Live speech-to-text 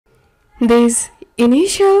This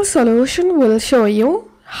initial solution will show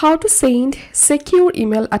you how to send secure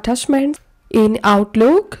email attachments in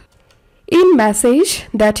Outlook. In message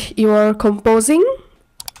that you are composing,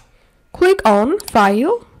 click on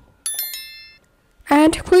File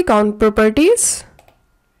and click on Properties.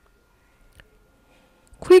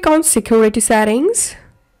 Click on Security Settings.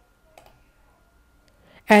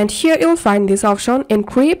 And here you'll find this option,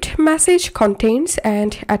 Encrypt Message Contents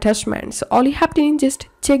and Attachments. All you have to do is just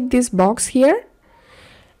check this box here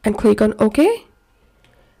and click on OK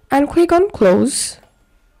and click on Close.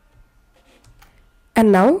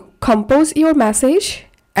 And now compose your message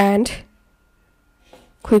and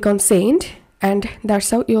click on Send, and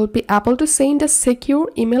that's how you'll be able to send the secure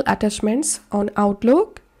email attachments on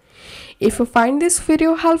Outlook. If you find this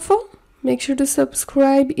video helpful, make sure to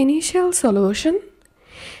subscribe Initial Solution.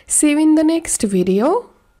 See you in the next video.